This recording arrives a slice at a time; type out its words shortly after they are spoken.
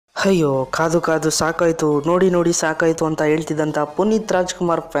ಅಯ್ಯೋ ಕಾದು ಕಾದು ಸಾಕಾಯಿತು ನೋಡಿ ಸಾಕಾಯಿತು ಅಂತ ಹೇಳ್ತಿದ್ದಂಥ ಪುನೀತ್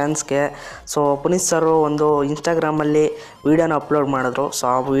ರಾಜ್ಕುಮಾರ್ ಫ್ಯಾನ್ಸ್ಗೆ ಪುನೀತ್ ಸರು ಒಂದು ಇನ್ಸ್ಟಾಗ್ರಾಮಲ್ಲಿ ವೀಡಿಯೋನ ಅಪ್ಲೋಡ್ ಮಾಡಿದ್ರು.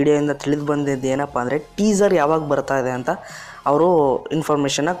 ಆ ವೀಡಿಯೋಯಿಂದ ತಿಳಿದು ಬಂದಿದ್ದು ಏನಪ್ಪ ಅಂದರೆ ಟೀಸರ್ ಯಾವಾಗ ಬರ್ತಾ ಇದೆ ಅಂತ ಅವರು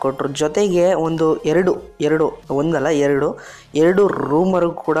ಇನ್ಫಾರ್ಮೇಷನ್ನ ಕೊಟ್ಟರು. ಜೊತೆಗೆ ಎರಡು ರೂಮರು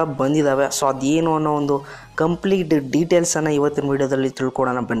ಕೂಡ ಬಂದಿದ್ದಾವೆ. ಅದೇನು ಅನ್ನೋ ಒಂದು ಕಂಪ್ಲೀಟ್ ಡೀಟೇಲ್ಸನ್ನು ಇವತ್ತಿನ ವೀಡಿಯೋದಲ್ಲಿ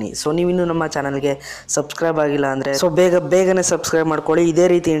ತಿಳ್ಕೊಳ್ಳೋಣ ಬನ್ನಿ. ನೀವಿನ್ನೂ ನಮ್ಮ ಚಾನಲ್ಗೆ ಸಬ್ಸ್ಕ್ರೈಬ್ ಆಗಿಲ್ಲ ಅಂದರೆ ಬೇಗನೆ ಸಬ್ಸ್ಕ್ರೈಬ್ ಮಾಡ್ಕೊಳ್ಳಿ. ಇದೇ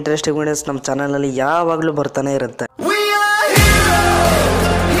ರೀತಿ ಇಂಟ್ರೆಸ್ಟಿಂಗ್ ವೀಡಿಯೋಸ್ ನಮ್ಮ ಚಾನಲಲ್ಲಿ ಯಾವಾಗಲೂ ಬರ್ತಾನೆ ಇರುತ್ತೆ.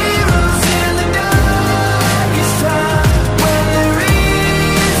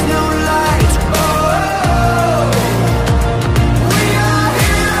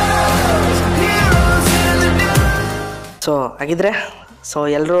 ಹಾಗಿದ್ರೆ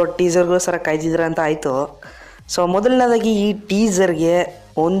ಎಲ್ಲರೂ ಟೀಸರ್ಗೋಸ್ಕರ ಕಾಯ್ತಿದ್ರೆ ಅಂತ ಆಯಿತು. ಮೊದಲನೇದಾಗಿ ಈ ಟೀಸರ್ಗೆ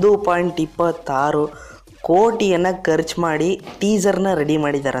 1.26 ಕೋಟಿಯನ್ನು ಖರ್ಚು ಮಾಡಿ ಟೀಸರ್ನ ರೆಡಿ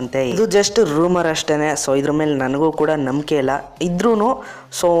ಮಾಡಿದಾರಂತೆ. ಇದು ಜಸ್ಟ್ ರೂಮರ್ ಅಷ್ಟೇ. ಇದ್ರ ಮೇಲೆ ನನಗೂ ಕೂಡ ನಂಬಿಕೆ ಇಲ್ಲ. ಇದ್ರೂ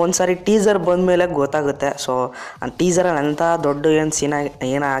ಒಂದ್ಸಾರಿ ಟೀಸರ್ ಬಂದಮೇಲೆ ಗೊತ್ತಾಗುತ್ತೆ. ಆ ಟೀಸರಲ್ಲಿ ಅಂಥ ದೊಡ್ಡ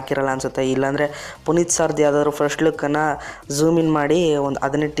ಏನು ಹಾಕಿರಲ್ಲ ಅನಿಸುತ್ತೆ. ಇಲ್ಲಾಂದರೆ ಪುನೀತ್ ಸರ್ದು ಯಾವುದಾದ್ರೂ ಫಸ್ಟ್ ಲುಕ್ಕನ್ನು ಝೂಮ್ ಇನ್ ಮಾಡಿ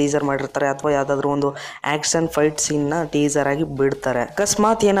ಅದನ್ನೇ ಟೀಸರ್ ಮಾಡಿರ್ತಾರೆ, ಅಥವಾ ಯಾವುದಾದ್ರೂ ಒಂದು ಆ್ಯಕ್ಷನ್ ಫೈಟ್ ಸೀನ್ನ ಟೀಸರ್ ಆಗಿ ಬಿಡ್ತಾರೆ.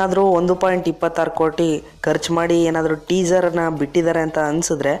 ಅಕಸ್ಮಾತ್ ಏನಾದರೂ 1.26 ಕೋಟಿ ಖರ್ಚು ಮಾಡಿ ಏನಾದರೂ ಟೀಸರ್ನ ಬಿಟ್ಟಿದ್ದಾರೆ ಅಂತ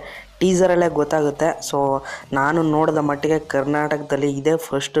ಅನಿಸಿದ್ರೆ ಟೀಸರಲ್ಲೇ ಗೊತ್ತಾಗುತ್ತೆ. ನಾನು ನೋಡಿದ ಮಟ್ಟಿಗೆ ಕರ್ನಾಟಕದಲ್ಲಿ ಇದೇ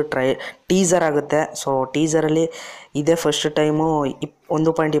ಫಸ್ಟ್ ಟೀಸರ್ ಆಗುತ್ತೆ. ಟೀಸರಲ್ಲಿ ಇದೇ ಫಸ್ಟ್ ಟೈಮು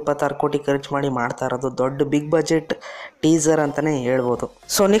 1.26 ಕೋಟಿ ಖರ್ಚು ಮಾಡಿ ಮಾಡ್ತಾ ಇರೋದು. ದೊಡ್ಡ ಬಿಗ್ ಬಜೆಟ್ ಟೀಸರ್ ಅಂತಲೇ ಹೇಳ್ಬೋದು.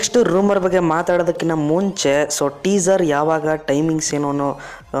 ನೆಕ್ಸ್ಟ್ ರೂಮರ್ ಬಗ್ಗೆ ಮಾತಾಡೋದಕ್ಕಿಂತ ಮುಂಚೆ ಟೀಸರ್ ಯಾವಾಗ, ಟೈಮಿಂಗ್ಸ್ ಏನು ಅನ್ನೋ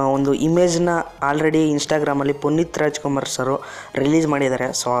ಒಂದು ಇಮೇಜ್ನ ಆಲ್ರೆಡಿ ಇನ್ಸ್ಟಾಗ್ರಾಮಲ್ಲಿ ಪುನೀತ್ ರಾಜ್ಕುಮಾರ್ ಸರು ರಿಲೀಸ್ ಮಾಡಿದ್ದಾರೆ.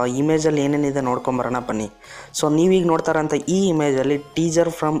 ಆ ಇಮೇಜಲ್ಲಿ ಏನೇನಿದೆ ನೋಡ್ಕೊಂಬರೋಣ ಬನ್ನಿ. ನೀವೀಗ ನೋಡ್ತಾರಂಥ ಈ ಇಮೇಜಲ್ಲಿ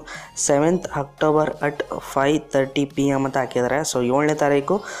teaser from 7th October at 5:30 PM ಅಂತ ಹಾಕಿದ್ದಾರೆ. 7ನೇ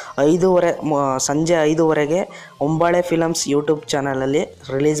ತಾರೀಕು 5:30 ಸಂಜೆ 5:00 ಒಂಬಾಳೆ ಫಿಲಮ್ಸ್ ಯೂಟ್ಯೂಬ್ ಚಾನಲಲ್ಲಿ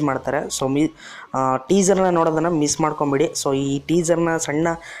ರಿಲೀಸ್ ಮಾಡ್ತಾರೆ. ಟೀಸರ್ನ ನೋಡೋದನ್ನು ಮಿಸ್ ಮಾಡ್ಕೊಂಬಿಡಿ. ಈ ಟೀಸರ್ನ ಸಣ್ಣ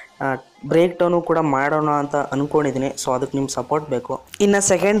ಬ್ರೇಕ್ ಡೌನು ಕೂಡ ಮಾಡೋಣ ಅಂತ ಅಂದ್ಕೊಂಡಿದ್ದೀನಿ. ಅದಕ್ಕೆ ನಿಮ್ಮ ಸಪೋರ್ಟ್ ಬೇಕು. ಇನ್ನು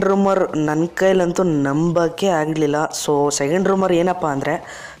ಸೆಕೆಂಡ್ ರೂಮರ್ ನನ್ನ ಕೈಲಂತೂ ನಂಬೋಕ್ಕೆ ಆಗಲಿಲ್ಲ. ಸೆಕೆಂಡ್ ರೂಮರ್ ಏನಪ್ಪ ಅಂದರೆ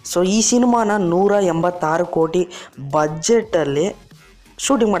ಈ ಸಿನಿಮಾನ 186 ಕೋಟಿ ಬಜೆಟಲ್ಲಿ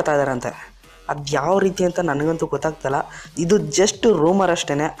ಶೂಟಿಂಗ್ ಮಾಡ್ತಾ ಇದ್ದಾರಂತೆ. ಅದು ಯಾವ ರೀತಿ ಅಂತ ನನಗಂತೂ ಗೊತ್ತಾಗ್ತಲ್ಲ. ಇದು ಜಸ್ಟ್ ರೂಮರ್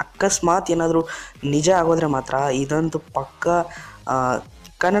ಅಷ್ಟೇ. ಅಕಸ್ಮಾತ್ ಏನಾದರೂ ನಿಜ ಆಗೋದ್ರೆ ಮಾತ್ರ ಇದಂತೂ ಪಕ್ಕ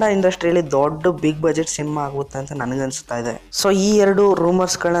ಕನ್ನಡ ಇಂಡಸ್ಟ್ರಿಯಲ್ಲಿ ದೊಡ್ಡ ಬಿಗ್ ಬಜೆಟ್ ಸಿನಿಮಾ ಆಗುತ್ತೆ ಅಂತ ನನಗನ್ನಿಸ್ತಾ ಇದೆ. ಈ ಎರಡು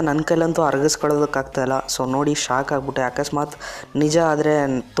ರೂಮರ್ಸ್ಗಳನ್ನ ನನ್ನ ಕೈಲಂತೂ ಅರಗಿಸ್ಕೊಳ್ಳೋದಕ್ಕಾಗ್ತಾಯಿಲ್ಲ. ನೋಡಿ ಶಾಕ್ ಆಗಿಬಿಟ್ಟೆ. ಅಕಸ್ಮಾತ್ ನಿಜ ಆದರೆ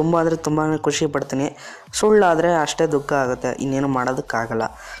ತುಂಬಾ ಖುಷಿ ಪಡ್ತೀನಿ. ಸುಳ್ಳಾದರೆ ಅಷ್ಟೇ ದುಃಖ ಆಗುತ್ತೆ. ಇನ್ನೇನು ಮಾಡೋದಕ್ಕಾಗಲ್ಲ.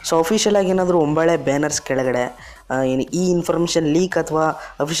 ಅಫಿಷಿಯಲಾಗಿ ಏನಾದರೂ ಒಂಬಳೆ ಬ್ಯಾನರ್ಸ್ ಕೆಳಗಡೆ ಈ ಇನ್ಫಾರ್ಮೇಷನ್ ಲೀಕ್ ಅಥವಾ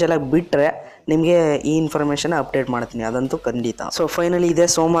ಅಫಿಷಿಯಲಾಗಿ ಬಿಟ್ಟರೆ ನಿಮಗೆ ಈ ಇನ್ಫಾರ್ಮೇಷನ್ ಅಪ್ಡೇಟ್ ಮಾಡ್ತೀನಿ, ಅದಂತೂ ಖಂಡಿತ. ಫೈನಲಿ ಇದೇ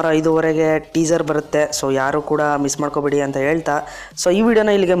ಸೋಮವಾರ 5:00 ಟೀಸರ್ ಬರುತ್ತೆ. ಯಾರು ಕೂಡ ಮಿಸ್ ಮಾಡ್ಕೋಬೇಡಿ ಅಂತ ಹೇಳ್ತಾ ಈ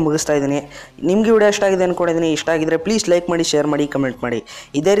ವಿಡಿಯೋನ ಇಲ್ಲಿಗೆ ಮುಗಿಸ್ತಾ ಇದ್ದೀನಿ. ನಿಮಗೆ ವಿಡಿಯೋ ಇಷ್ಟ ಆಗಿದೆ ಅಂದ್ಕೊಂಡಿದ್ದೀನಿ. ಇಷ್ಟ ಆಗಿದ್ರೆ ಪ್ಲೀಸ್ ಲೈಕ್ ಮಾಡಿ, ಶೇರ್ ಮಾಡಿ, ಕಮೆಂಟ್ ಮಾಡಿ.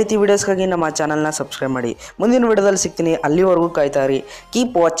 ಇದೇ ರೀತಿ ವೀಡಿಯೋಸ್ಗಾಗಿ ನಮ್ಮ ಚಾನಲ್ನ ಸಬ್ಸ್ಕ್ರೈಬ್ ಮಾಡಿ. ಮುಂದಿನ ವಿಡಿಯೋದಲ್ಲಿ ಸಿಗ್ತೀನಿ. ಅಲ್ಲಿವರೆಗೂ ಕಾಯ್ತಾ ಇರಿ.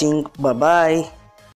 Keep watching. ಬಾಯ್.